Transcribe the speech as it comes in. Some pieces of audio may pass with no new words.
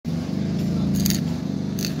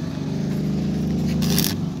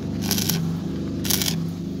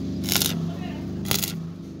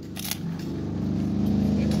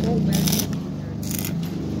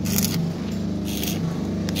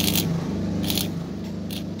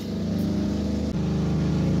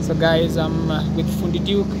So guys, I'm with Fundi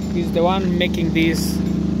Duke. He's the one making this.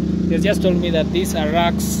 He just told me that these are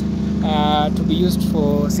racks to be used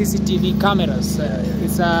for CCTV cameras.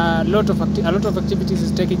 It's a lot of activities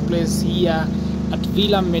is taking place here at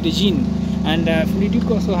Villa Medellin, and Fundi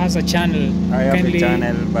Duke also has a channel. I have a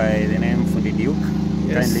channel by the name Fundi Duke.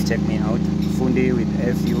 Yes. Kindly check me out. Fundi with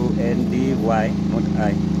F-U-N-D-Y, not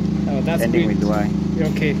I. Oh, that's ending great. with Y.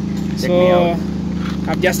 Okay. Check me out.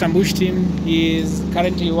 I've just ambushed him. He is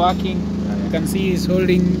currently working. You can see he's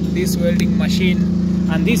holding this welding machine,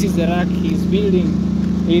 and this is the rack he's building.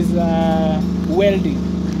 He's welding,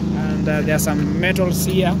 and there are some metals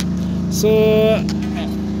here. So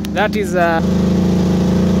that is that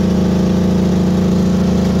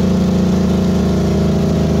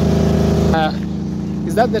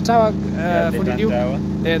the tower? The tank tower.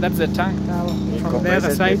 That's the tank tower. From the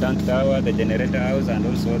other side, the tank tower, the generator house, and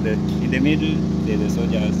also in the middle there's the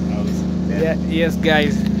soldier's house. Yeah, yes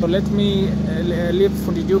guys, so let me leave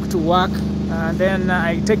Fundi Duke to work, and then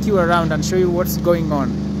I take you around and show you what's going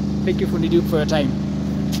on. Thank you, Fundi Duke, for your time.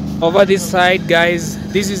 Over this side, guys,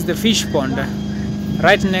 this is the fish pond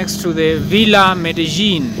right next to the Villa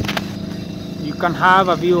Medellin. You can have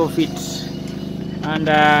a view of it, and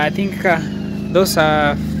I think those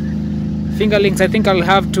are fingerlings. I think I'll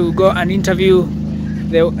have to go and interview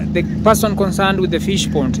the person concerned with the fish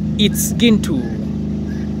pond. It's Gintu.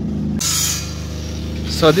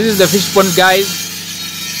 So this is the fish pond, guys,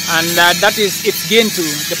 and that is it's Gintu,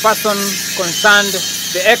 the person concerned,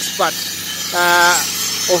 the expert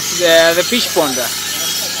of the fish pond,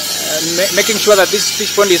 making sure that this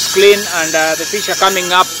fish pond is clean and the fish are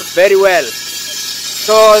coming up very well.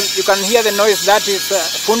 So you can hear the noise. That is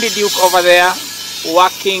Fundi Duke over there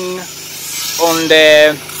working on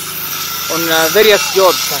various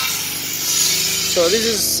jobs. So this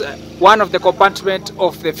is one of the compartments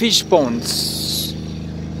of the fish ponds.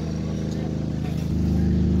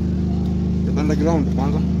 Underground,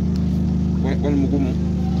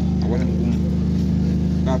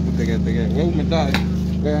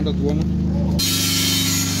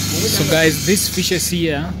 so guys, these fishes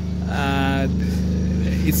here,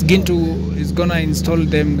 it's Gintu is gonna install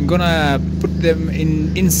them, gonna put them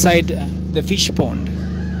inside the fish pond.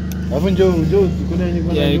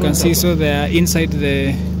 Yeah, you can see, so they are inside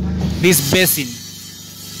this basin.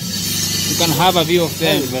 You can have a view of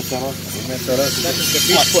them. That is the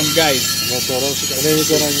fish pond, guys.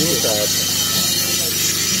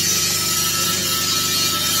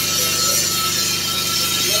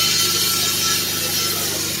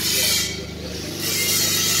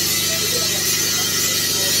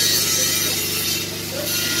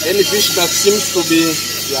 Any fish that seems to be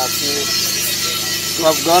to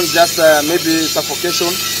have gone just maybe suffocation,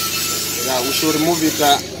 we should remove it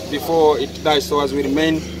before it dies, so as we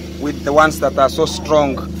remain with the ones that are so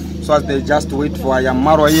strong, so as they just wait for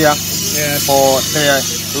Marwa here for the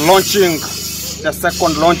launching, the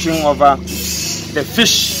second launching of the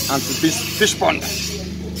fish onto this fish pond.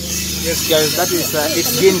 Yes guys, that is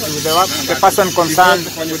it's Gintu, the person concerned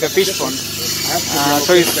with the fish pond.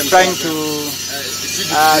 So he's trying to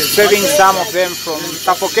saving some of them from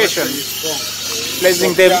suffocation,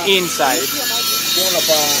 placing them inside.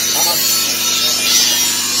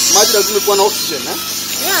 Oxygen,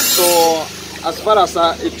 so as far as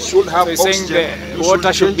it should have oxygen, the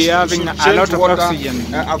water should be having a lot of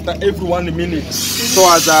oxygen after every 1 minute, so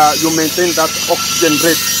as you maintain that oxygen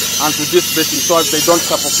rate onto this basin, so as they don't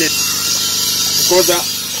suffocate. Because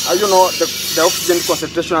you know, the oxygen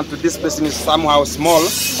concentration onto this basin is somehow small,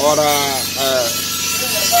 or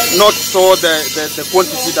not so the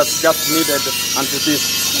quantity that's just needed onto this.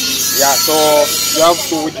 Yeah, so you have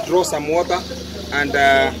to withdraw some water and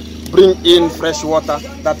bring in fresh water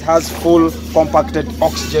that has full compacted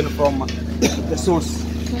oxygen from the source.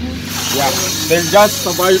 Yeah, they'll just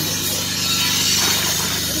survive.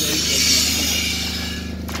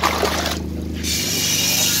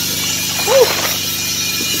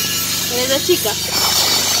 There's a chica.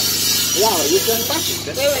 Yeah, you can touch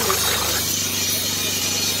it.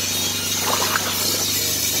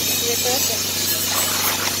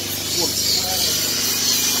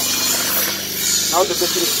 Now the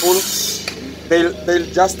basin is full, they'll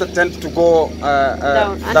just tend to go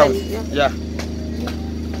down. Yeah.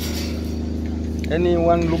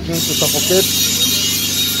 Anyone looking to suffocate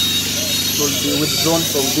should be withdrawn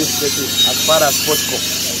from this basin as far as possible.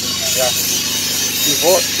 Yeah.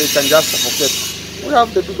 Before they can just suffocate. We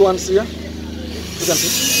have the big ones here. You can see.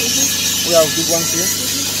 We have big ones here.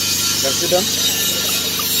 You can see them.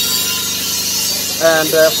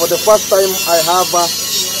 And for the first time, I have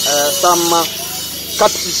some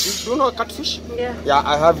catfish. Do you know catfish? Yeah. Yeah,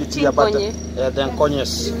 I have it here, but they're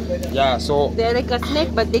conyes. Yeah, so they're like a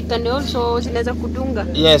snake, but they can also zinaweza kudunga.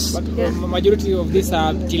 yes. But majority of these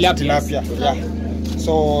are tilapia. Yeah.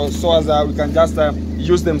 So as we can just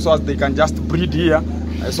use them so as they can just breed here.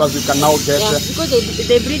 So as we can now get. Yeah, because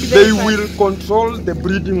they breed very They fast. will control the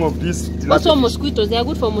breeding of these tilapia. Also mosquitoes. They are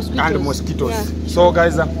good for mosquitoes. And mosquitoes. Yeah. So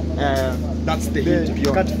guys, that's the hint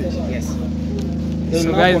beyond. Catfish. Yes.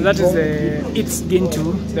 So guys, that is it's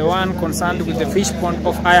Gintu, the one concerned with the fish pond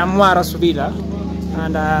of MARWA'S villa,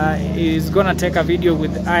 and he's gonna take a video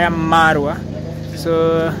with MARWA.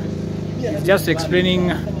 So just explaining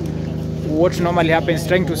what normally happens,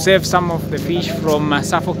 trying to save some of the fish from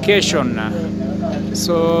suffocation.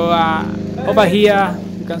 So over here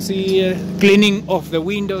you can see cleaning of the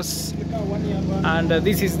windows, and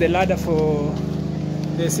this is the ladder for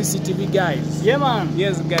the CCTV guys. Yeah, man.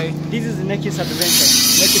 Yes, guy. This is Nekis Adventure.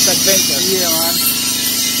 Nekis Adventures. Yeah, man.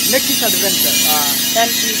 Nekis Adventure.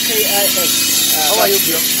 N-E-K-I-S. How are you,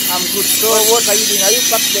 bro? I'm good. So what are you doing? Are you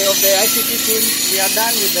part of the ICT team? We are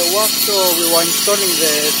done with the work, so we were installing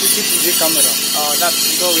the CCTV camera.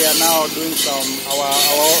 So we are now doing some our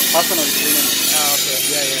personal cleaning. Okay.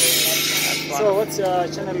 Yeah. So what's your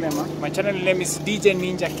channel name? Huh? My channel name is DJ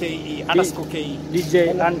Ninja KE underscore KE.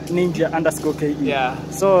 DJ and Ninja underscore KE. Yeah.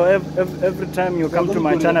 So every time you come to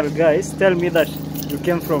my channel, guys, tell me that you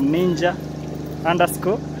came from Ninja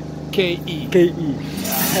underscore KE. KE.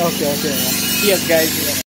 Yeah. Okay. Yes,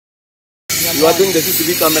 guys. You are doing the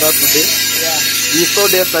CCTV camera today. Yeah. We saw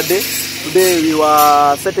yesterday. Today we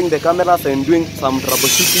were setting the cameras and doing some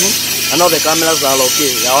troubleshooting. And now the cameras are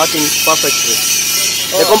okay. They are working perfectly.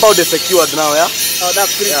 The compound is secured now, yeah? Oh,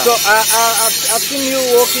 that's great. Yeah. So I've seen you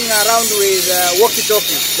walking around with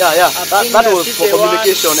walkie-talkie. Yeah. That was for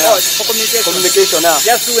communication, yeah. Oh, it's for communication. Communication, yeah.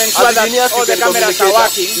 Just to ensure As that engineers, all you the can cameras are communicate,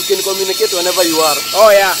 working. You can communicate whenever you are.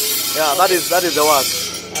 Oh, yeah. Yeah, that is the work.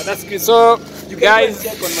 That's good. So, You can guys.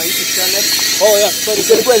 go and check on my YouTube channel. Oh, yeah. Sorry.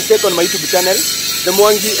 You can go and check on my YouTube channel, The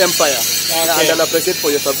Mwangi Empire. Okay. Yeah, and I'll appreciate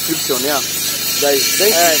for your subscription, yeah. Guys,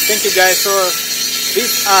 thank you. Thank you, guys. So,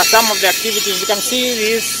 these are some of the activities. You can see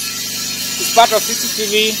this is part of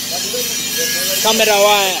CCTV camera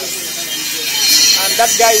wires, and that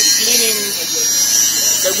guy is cleaning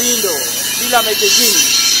the window. Villa Medellin.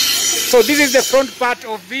 So this is the front part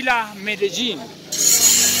of Villa Medellin.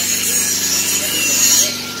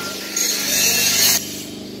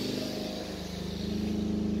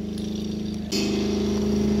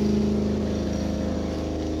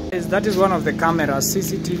 That is one of the cameras,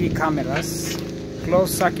 CCTV cameras,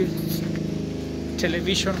 closed circuit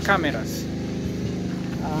television cameras.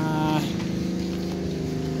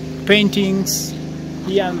 Paintings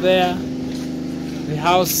here and there. The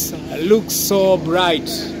house looks so bright.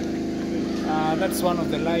 That's one of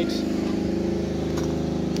the lights.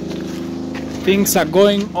 Things are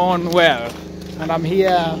going on well, and I'm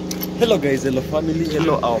here. Hello guys, hello family,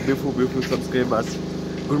 hello our beautiful subscribers.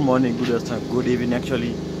 Good morning, good afternoon, good evening.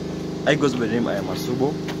 Actually, I goes by the name I am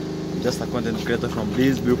Asubo. I'm just a content creator from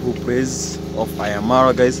this beautiful place of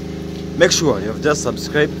MARWA, guys. Make sure you have just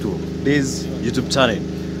subscribed to this YouTube channel.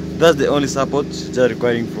 That's the only support just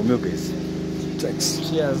requiring from you guys. Thanks.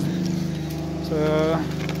 Cheers. So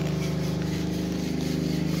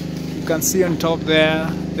you can see on top there,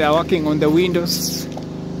 they are working on the windows.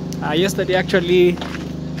 Yesterday actually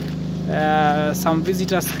some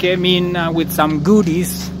visitors came in with some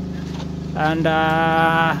goodies, and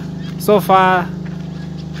so far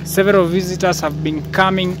several visitors have been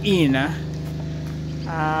coming in.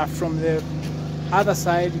 From the other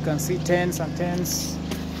side you can see tents and tents.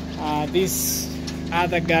 This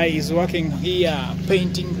other guy is working here,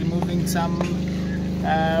 painting, removing some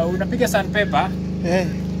unapiga sandpaper.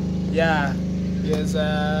 Yeah, yes.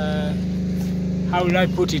 How will I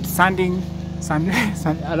put it? Sanding,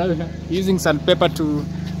 using sandpaper to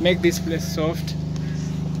make this place soft.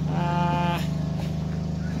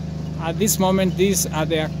 At this moment, these are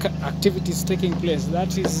the activities taking place.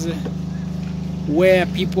 That is where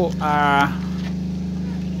people are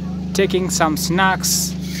taking some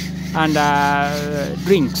snacks and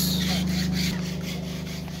drinks.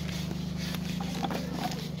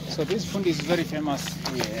 So this food is very famous.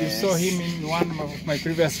 Yes. You saw him in one of my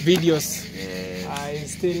previous videos. Yes.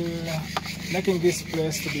 He's still making this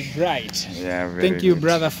place to be bright. Yeah, very Thank you, good.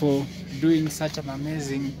 brother, for doing such an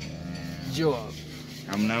amazing job.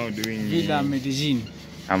 I'm now doing. Villa Medellin.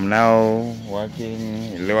 I'm now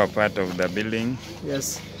working lower part of the building,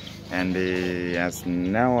 Yes. and as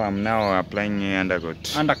now I'm now applying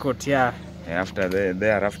undercoat. Undercoat, yeah. After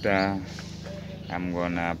thereafter, I'm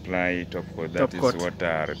gonna apply top coat. That Top is coat.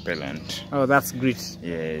 water repellent. Oh, that's great.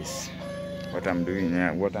 Yes. What I'm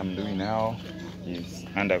doing now is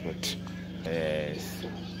undercut. Yes.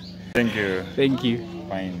 Thank you. Thank you.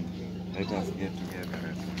 Fine. Let us get together.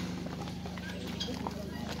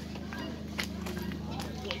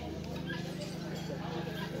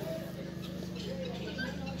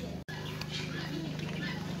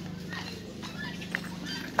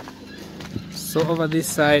 So over this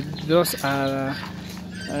side, those are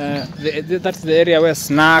that's the area where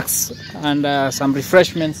snacks and some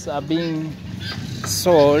refreshments are being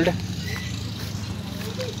sold,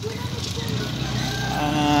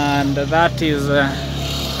 and that is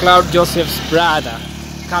Cloud Joseph's brother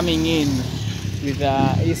coming in with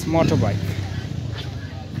his motorbike.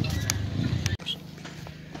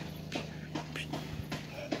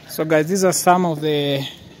 So guys, these are some of the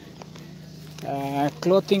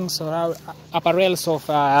clothing or apparels of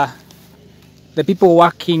the people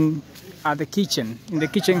working at the kitchen, in the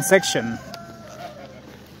kitchen section.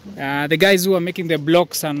 The guys who are making the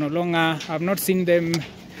blocks are no longer, I've not seen them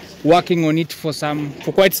working on it for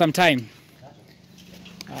quite some time.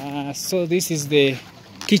 So this is the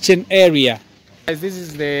kitchen area. This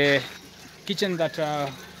is the kitchen that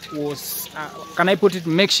was, can I put it,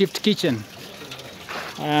 makeshift kitchen.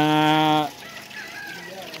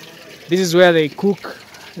 This is where they cook.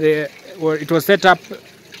 It was set up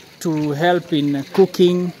to help in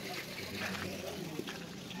cooking.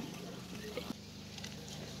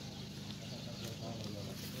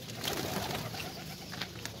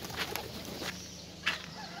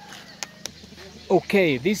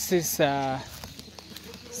 Okay, this is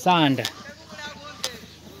sand.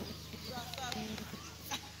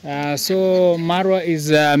 So Marwa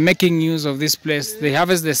is making use of this place. They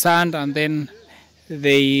harvest the sand and then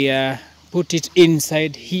they put it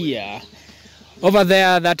inside here. Over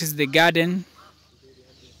there, that is the garden.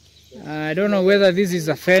 I don't know whether this is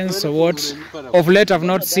a fence or what. Of late, I've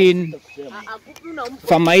not seen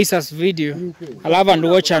Famaisa's video. I'll have and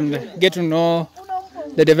watch and get to know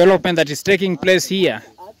the development that is taking place here.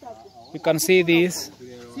 You can see this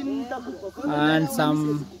and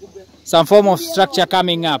some form of structure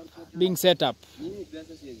coming up, being set up.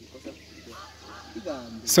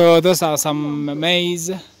 So those are some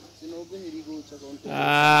maize.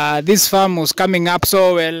 This farm was coming up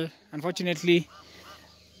so well. Unfortunately,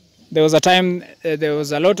 there was a time there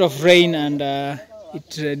was a lot of rain and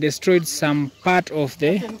it destroyed some part of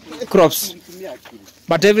the crops.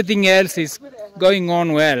 But everything else is going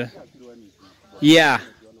on well. Yeah.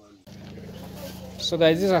 So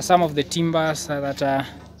guys, these are some of the timbers that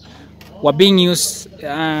were being used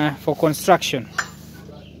for construction.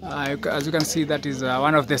 As you can see, that is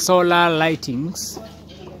one of the solar lightings.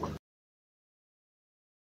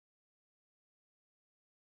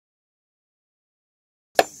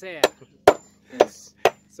 Yes.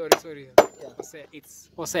 Sorry. Hosea. It's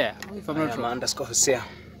Hosea, if I'm not wrong. _Hosea.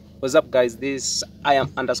 What's up, guys? I am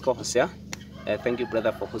 _Hosea. Thank you,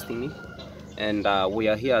 brother, for hosting me. And we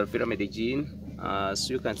are here at Villa Medellin.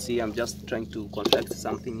 So you can see, I'm just trying to construct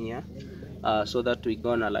something here so that we're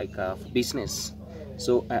gonna like business.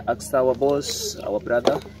 So I asked our boss, our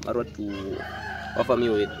brother Marwa, to offer me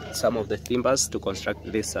with some of the timbers to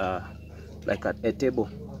construct this like a table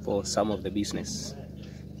for some of the business.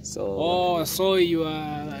 So so you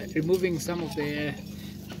are removing some of the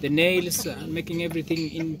nails and making everything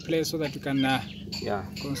in place so that you can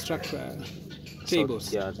construct tables.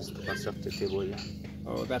 So, yeah, just to construct the table. Yeah.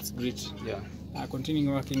 Oh, that's great. Yeah.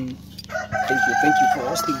 Continue working. Thank you for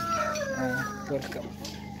hosting. Welcome.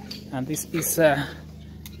 And this is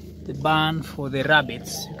the barn for the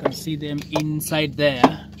rabbits. You can see them inside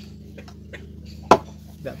there.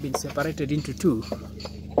 They've been separated into two.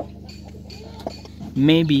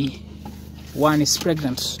 Maybe one is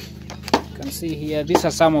pregnant. You can see here, these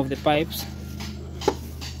are some of the pipes,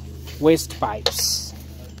 waste pipes.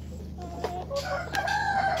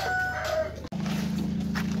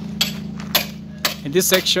 In this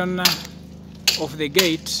section of the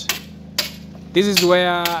gate, this is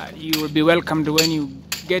where you will be welcomed when you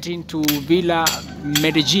get into Villa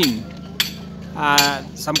Medellin.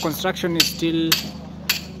 Some construction is still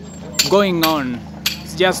going on.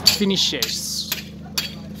 It's just finishes.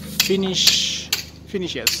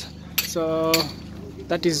 So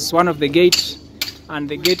that is one of the gates, and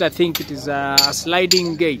the gate, I think it is a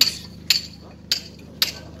sliding gate.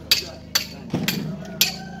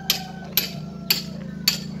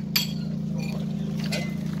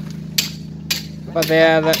 But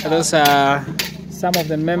there, those are some of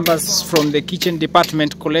the members from the kitchen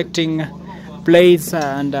department collecting plates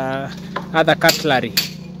and other cutlery,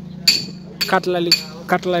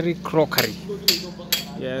 crockery.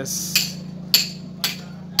 Yes.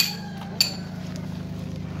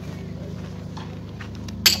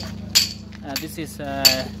 This is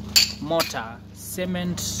mortar,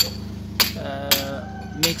 cement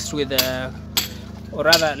mixed with, or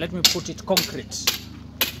rather, let me put it, concrete.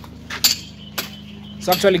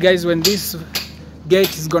 So actually, guys, when this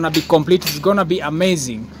gate is gonna be complete, it's gonna be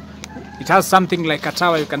amazing. It has something like a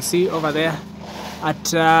tower, you can see over there.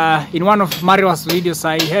 At in one of MARWA'S videos,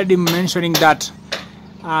 I heard him mentioning that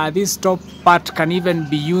this top part can even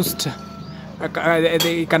be used.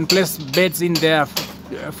 They can place beds in there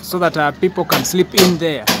so that people can sleep in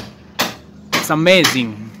there. It's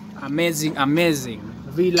amazing, amazing, amazing.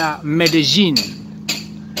 Villa Medellin.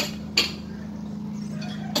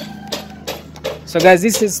 So guys,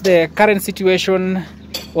 this is the current situation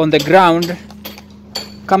on the ground,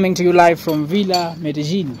 coming to you live from Villa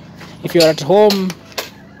Medellin. If you're at home,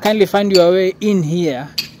 kindly find your way in here.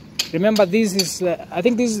 Remember, this is I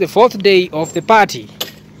think this is the 4th day of the party,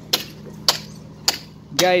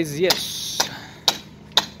 guys. Yes,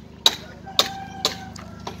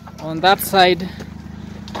 on that side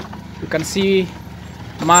you can see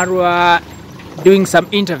Marwa doing some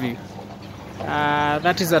interview.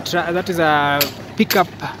 That is a pickup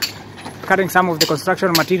carrying some of the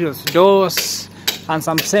construction materials, doors and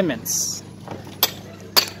some cements.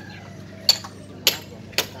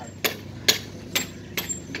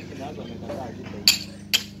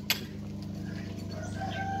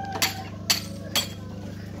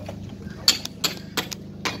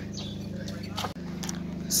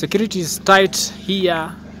 Security is tight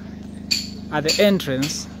here at the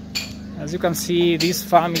entrance. As you can see, this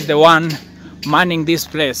farm is the one manning this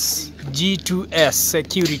place. G2S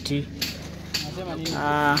security.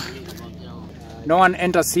 No one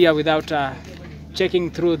enters here without checking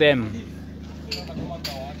through them.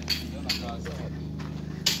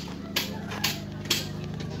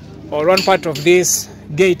 Or one part of this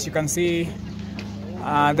gate, you can see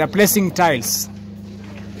they're placing tiles.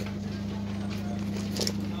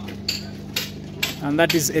 And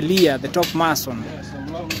that is Elia, the top mason,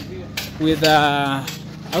 with I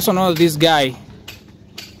also know this guy.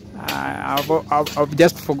 I've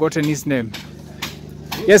just forgotten his name.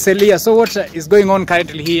 Yes, Elia. So what is going on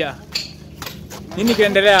currently here? Nini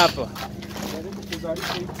kiendelea hapo?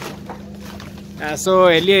 So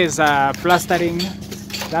Elia is plastering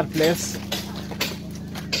that place,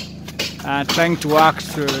 trying to work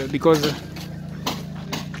because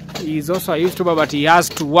he's also a YouTuber, but he has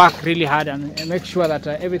to work really hard and make sure that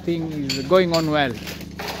everything is going on well.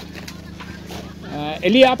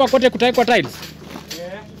 Elia, hapa kote kutaekwa tiles?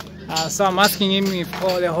 Yeah. So I'm asking him if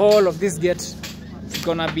the whole of this gate is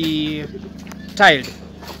gonna be tiled,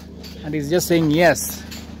 and he's just saying yes.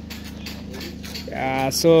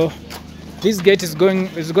 So this gate is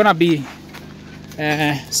gonna be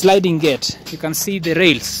a sliding gate. You can see the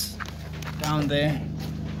rails down there.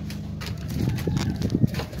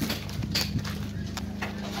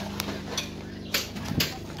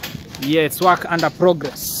 Yeah, it's work under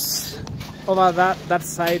progress. Over that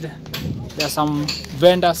side, there are some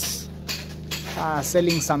vendors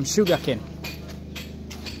selling some sugar cane.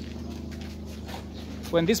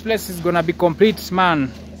 When this place is gonna be complete,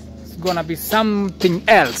 man, it's gonna be something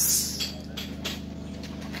else.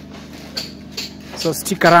 So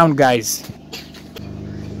stick around, guys.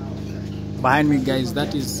 Behind me, guys,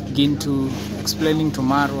 that is Gintu explaining to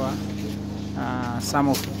Marwa some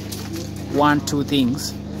of 1-2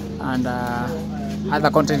 things. And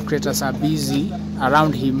other content creators are busy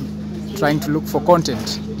around him trying to look for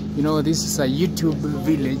content. You know, this is a YouTube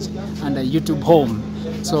village and a YouTube home,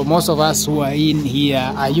 so most of us who are in here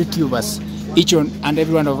are YouTubers. Each and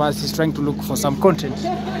every one of us is trying to look for some content.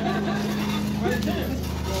 So,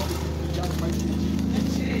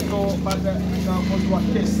 but the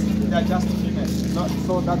case, they are just female.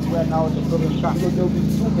 So that's where now the problem comes. So there will be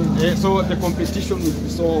too many. So the competition will be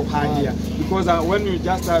so high here, because when you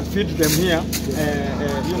just feed them here,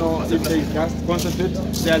 you know, if they just concentrate,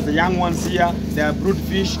 there's the young ones here, there are brood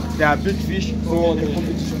fish, there are big fish. So the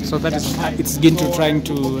competition. So that is it's Gintu trying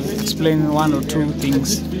to explain 1 or 2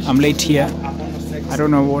 things. I'm late here. I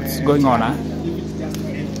don't know what's going on.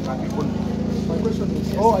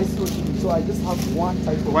 Oh, I see what you mean. So I just have one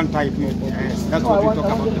type of... One type, yes. That's what we talk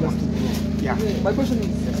about the most. Yeah. My question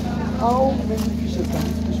is, how many fishes can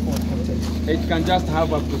this fish pond? It can just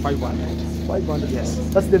have up to 500. 500? Yes.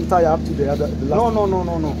 That's the entire up to the last...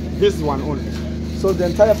 No. This one only. So the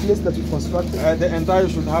entire place that you constructed? The entire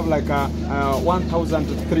should have like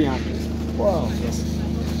 1,300. Wow. Yes.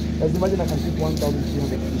 Let's imagine I can keep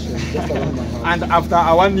 1,300 fishes just around my house. And after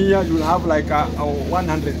 1 year, you'll have like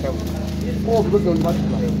 100,000. Oh, because they will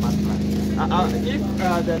multiply.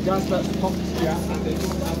 If they're just stopped here and they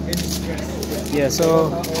don't have any stress. Yeah, so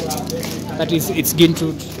that is, it's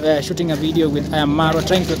Gintu shooting a video with Marwa,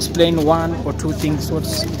 trying to explain one or two things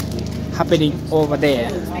what's happening over there.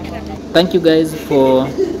 Thank you guys for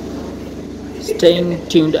staying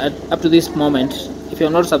tuned up to this moment. If you're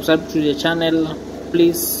not subscribed to the channel,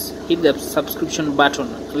 please hit the subscription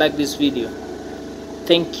button, like this video.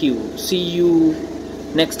 Thank you. See you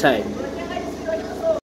next time.